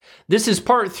This is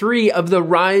part 3 of the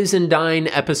Rise and Dine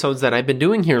episodes that I've been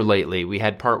doing here lately. We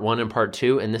had part 1 and part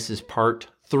 2, and this is part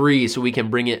 3, so we can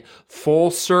bring it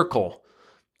full circle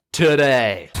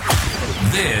today.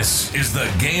 This is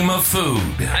the game of food.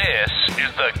 This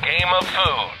is the game of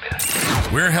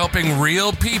food. We're helping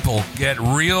real people get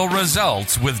real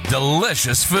results with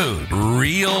delicious food.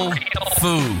 Real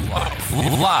food.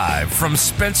 Live from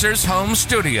Spencer's home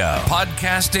studio,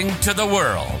 podcasting to the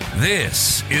world.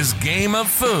 This is Game of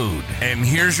Food. And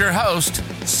here's your host,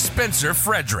 Spencer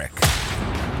Frederick.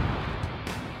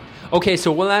 Okay,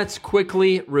 so let's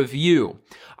quickly review.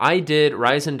 I did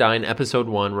Rise and Dine episode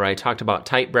 1 where I talked about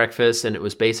tight breakfast, and it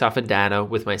was based off of data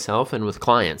with myself and with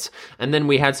clients. And then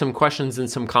we had some questions and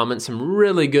some comments, some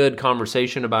really good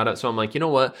conversation about it. So I'm like, you know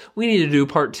what? We need to do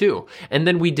part 2. And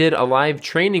then we did a live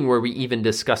training where we even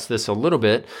discussed this a little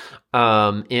bit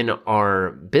in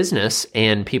our business,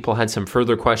 and people had some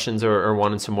further questions or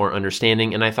wanted some more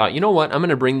understanding. And I thought, you know what? I'm going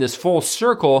to bring this full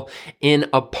circle in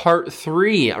a part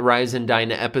 3 Rise and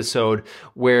Dine episode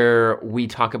where we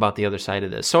talk about the other side of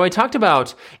this. So I talked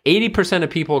about 80% of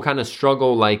people kind of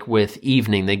struggle like with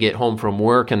evening. They get home from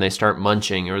work and they start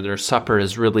munching, or their supper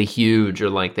is really huge, or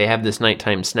like they have this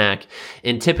nighttime snack.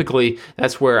 And typically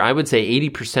that's where I would say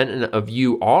 80% of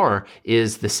you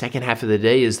is the second half of the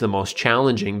day is the most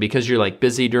challenging, because you're like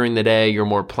busy during the day, you're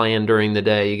more planned during the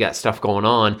day, you got stuff going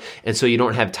on, and so you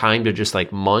don't have time to just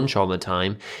like munch all the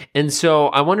time. And so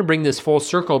I want to bring this full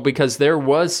circle because there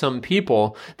was some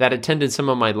people that attended some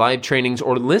of my live trainings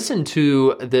or listened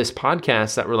to this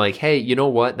podcast that were like, hey, you know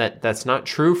what, that's not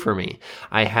true for me.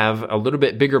 I have a little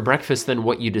bit bigger breakfast than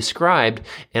what you described,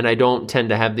 and I don't tend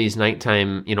to have these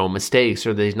nighttime, mistakes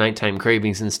or these nighttime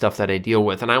cravings and stuff that I deal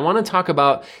with. And I want to talk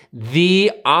about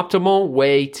the optimal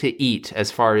way to eat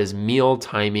as far as meal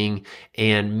timing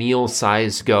and meal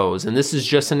size goes. And this is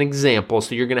just an example,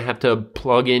 so you're going to have to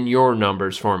plug in your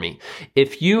numbers for me.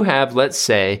 If you have, let's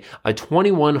say, a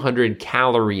 2,100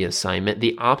 calorie assignment,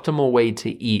 the optimal way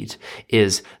to eat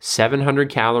is 700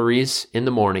 calories in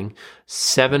the morning,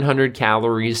 700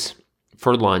 calories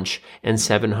for lunch, and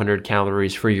 700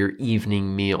 calories for your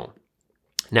evening meal.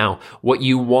 Now, what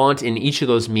you want in each of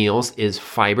those meals is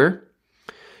fiber,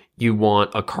 you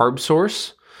want a carb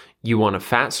source, you want a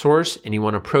fat source, and you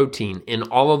want a protein in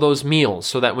all of those meals,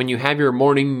 so that when you have your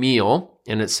morning meal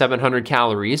and it's 700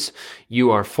 calories,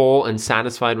 you are full and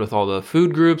satisfied with all the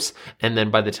food groups. And then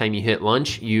by the time you hit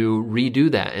lunch, you redo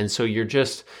that. And so you're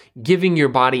just giving your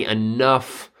body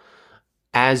enough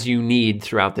as you need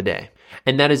throughout the day.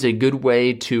 And that is a good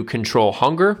way to control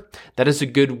hunger. That is a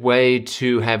good way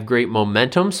to have great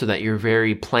momentum so that you're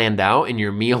very planned out and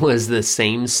your meal is the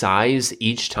same size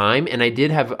each time. And I did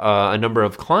have a number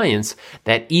of clients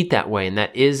that eat that way, and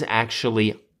that is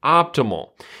actually optimal.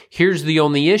 Here's the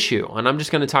only issue, and I'm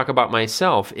just going to talk about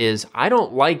myself, is I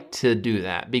don't like to do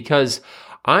that because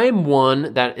I'm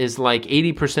one that is like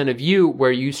 80% of you,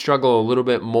 where you struggle a little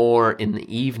bit more in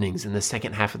the evenings, in the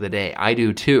second half of the day. I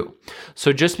do too.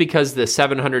 So just because the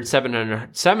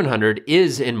 700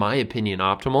 is, in my opinion,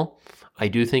 optimal, I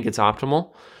do think it's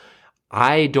optimal,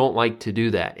 I don't like to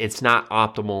do that. It's not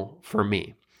optimal for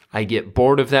me. I get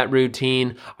bored of that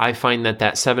routine. I find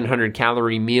that 700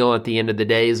 calorie meal at the end of the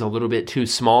day is a little bit too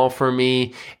small for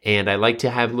me. And I like to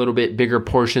have a little bit bigger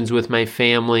portions with my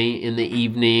family in the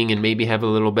evening and maybe have a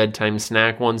little bedtime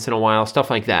snack once in a while, stuff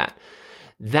like that.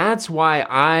 That's why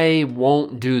I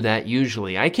won't do that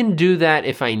usually. I can do that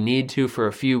if I need to for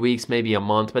a few weeks, maybe a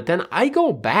month, but then I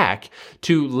go back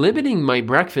to limiting my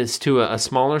breakfast to a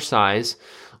smaller size.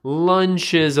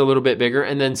 Lunch is a little bit bigger,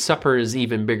 and then supper is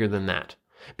even bigger than that,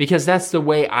 because that's the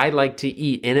way I like to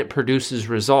eat and it produces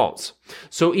results.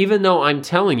 So even though I'm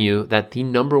telling you that the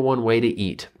number one way to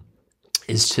eat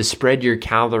is to spread your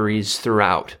calories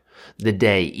throughout the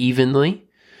day evenly,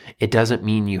 it doesn't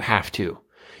mean you have to.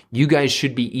 You guys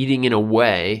should be eating in a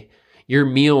way, your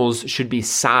meals should be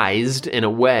sized in a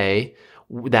way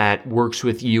that works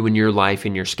with you and your life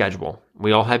and your schedule.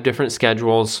 We all have different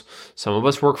schedules. Some of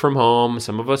us work from home,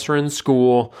 some of us are in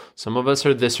school, some of us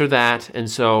are this or that, and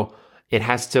so it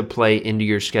has to play into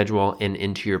your schedule and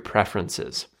into your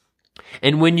preferences.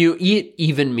 And when you eat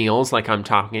even meals like I'm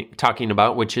talking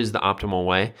about, which is the optimal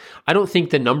way, I don't think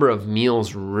the number of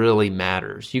meals really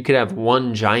matters. You could have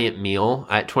one giant meal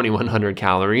at 2,100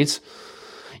 calories.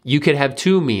 You could have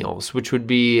 2 meals, which would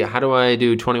be, how do I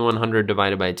do 2,100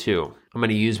 divided by 2? I'm going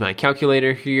to use my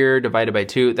calculator here, divided by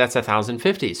 2, that's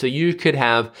 1,050. So you could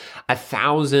have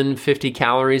 1,050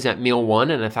 calories at meal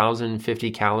 1 and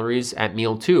 1,050 calories at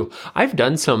meal 2. I've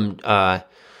done some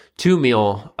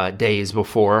 2-meal days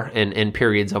before and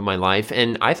periods of my life,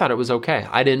 and I thought it was okay.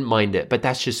 I didn't mind it, but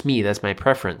that's just me. That's my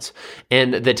preference.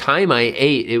 And the time I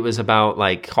ate, it was about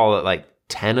call it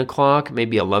 10 o'clock,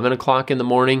 maybe 11 o'clock in the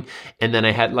morning, and then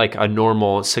I had a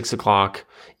normal 6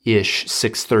 o'clock-ish,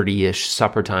 6:30-ish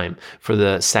supper time for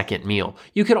the second meal.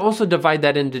 You could also divide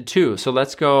that into 2. So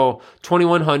let's go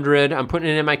 2,100. I'm putting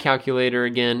it in my calculator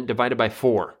again, divided by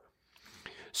 4.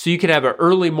 So you could have an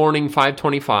early morning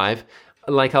 5:25,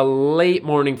 a late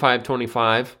morning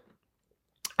 5:25,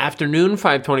 afternoon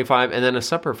 5:25, and then a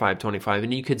supper 5:25,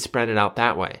 and you could spread it out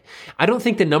that way. I don't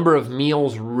think the number of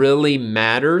meals really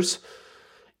matters.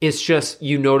 It's just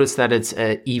you notice that it's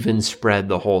an even spread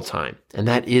the whole time, and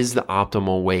that is the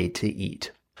optimal way to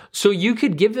eat. So you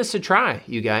could give this a try,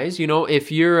 you guys.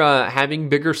 If you're having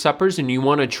bigger suppers and you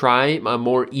want to try a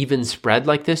more even spread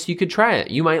like this, you could try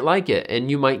it. You might like it, and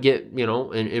you might get,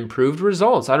 improved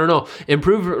results. I don't know.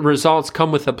 Improved results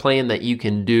come with a plan that you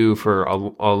can do for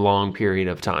a long period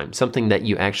of time, something that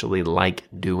you actually like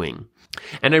doing.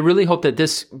 And I really hope that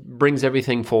this brings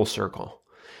everything full circle.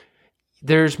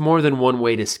 There's more than one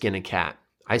way to skin a cat.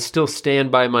 I still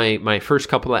stand by my first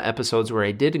couple of episodes where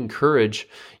I did encourage,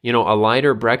 a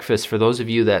lighter breakfast for those of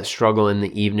you that struggle in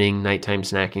the evening, nighttime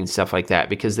snacking, stuff like that,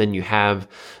 because then you have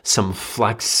some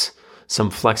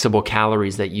flexible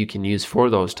calories that you can use for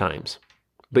those times.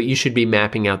 But you should be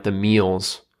mapping out the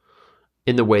meals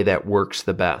in the way that works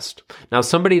the best. Now,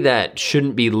 somebody that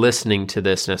shouldn't be listening to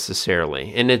this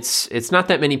necessarily, and it's not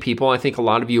that many people. I think a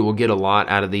lot of you will get a lot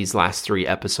out of these last 3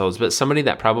 episodes, but somebody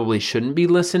that probably shouldn't be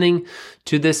listening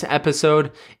to this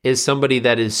episode is somebody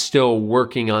that is still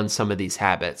working on some of these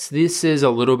habits. This is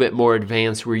a little bit more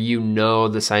advanced where you know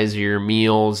the size of your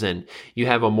meals and you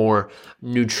have a more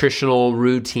nutritional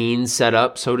routine set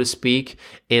up, so to speak.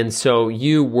 And so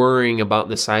you worrying about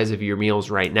the size of your meals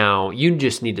right now, you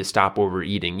just need to stop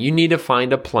overeating. You need to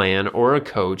find a plan or a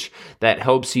coach that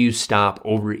helps you stop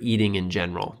overeating in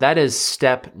general. That is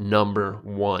step number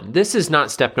 1. This is not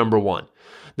step number 1.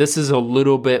 This is a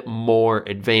little bit more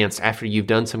advanced after you've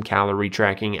done some calorie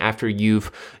tracking, after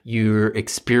your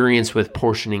experience with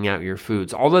portioning out your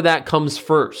foods. All of that comes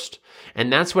first.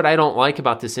 And that's what I don't like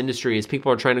about this industry is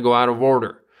people are trying to go out of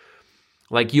order.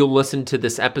 You'll listen to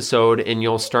this episode and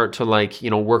you'll start to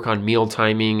work on meal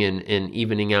timing and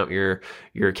evening out your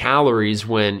calories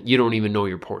when you don't even know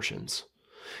your portions.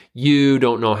 You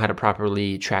don't know how to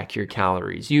properly track your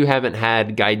calories. You haven't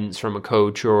had guidance from a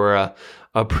coach or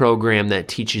a program that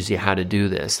teaches you how to do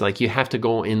this. You have to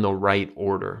go in the right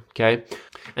order, okay?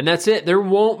 And that's it. There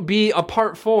won't be a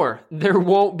part 4. There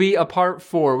won't be a part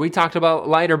 4. We talked about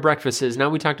lighter breakfasts. Now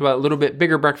we talked about a little bit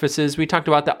bigger breakfasts. We talked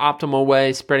about the optimal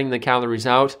way, spreading the calories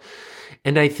out.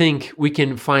 And I think we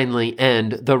can finally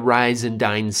end the Rise and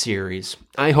Dine series.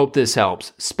 I hope this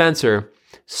helps. Spencer,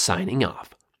 signing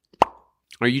off.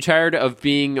 Are you tired of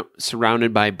being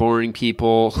surrounded by boring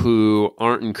people who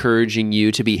aren't encouraging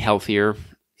you to be healthier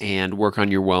and work on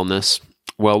your wellness?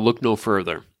 Well, look no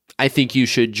further. I think you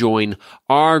should join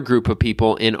our group of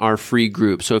people in our free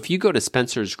group. So if you go to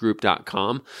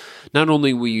spencersgroup.com, not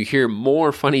only will you hear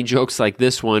more funny jokes like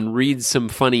this one, read some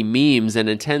funny memes, and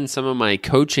attend some of my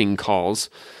coaching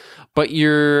calls, but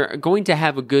you're going to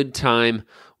have a good time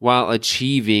while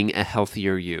achieving a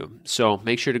healthier you. So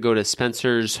make sure to go to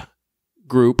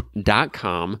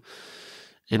spencersgroup.com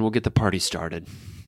and we'll get the party started.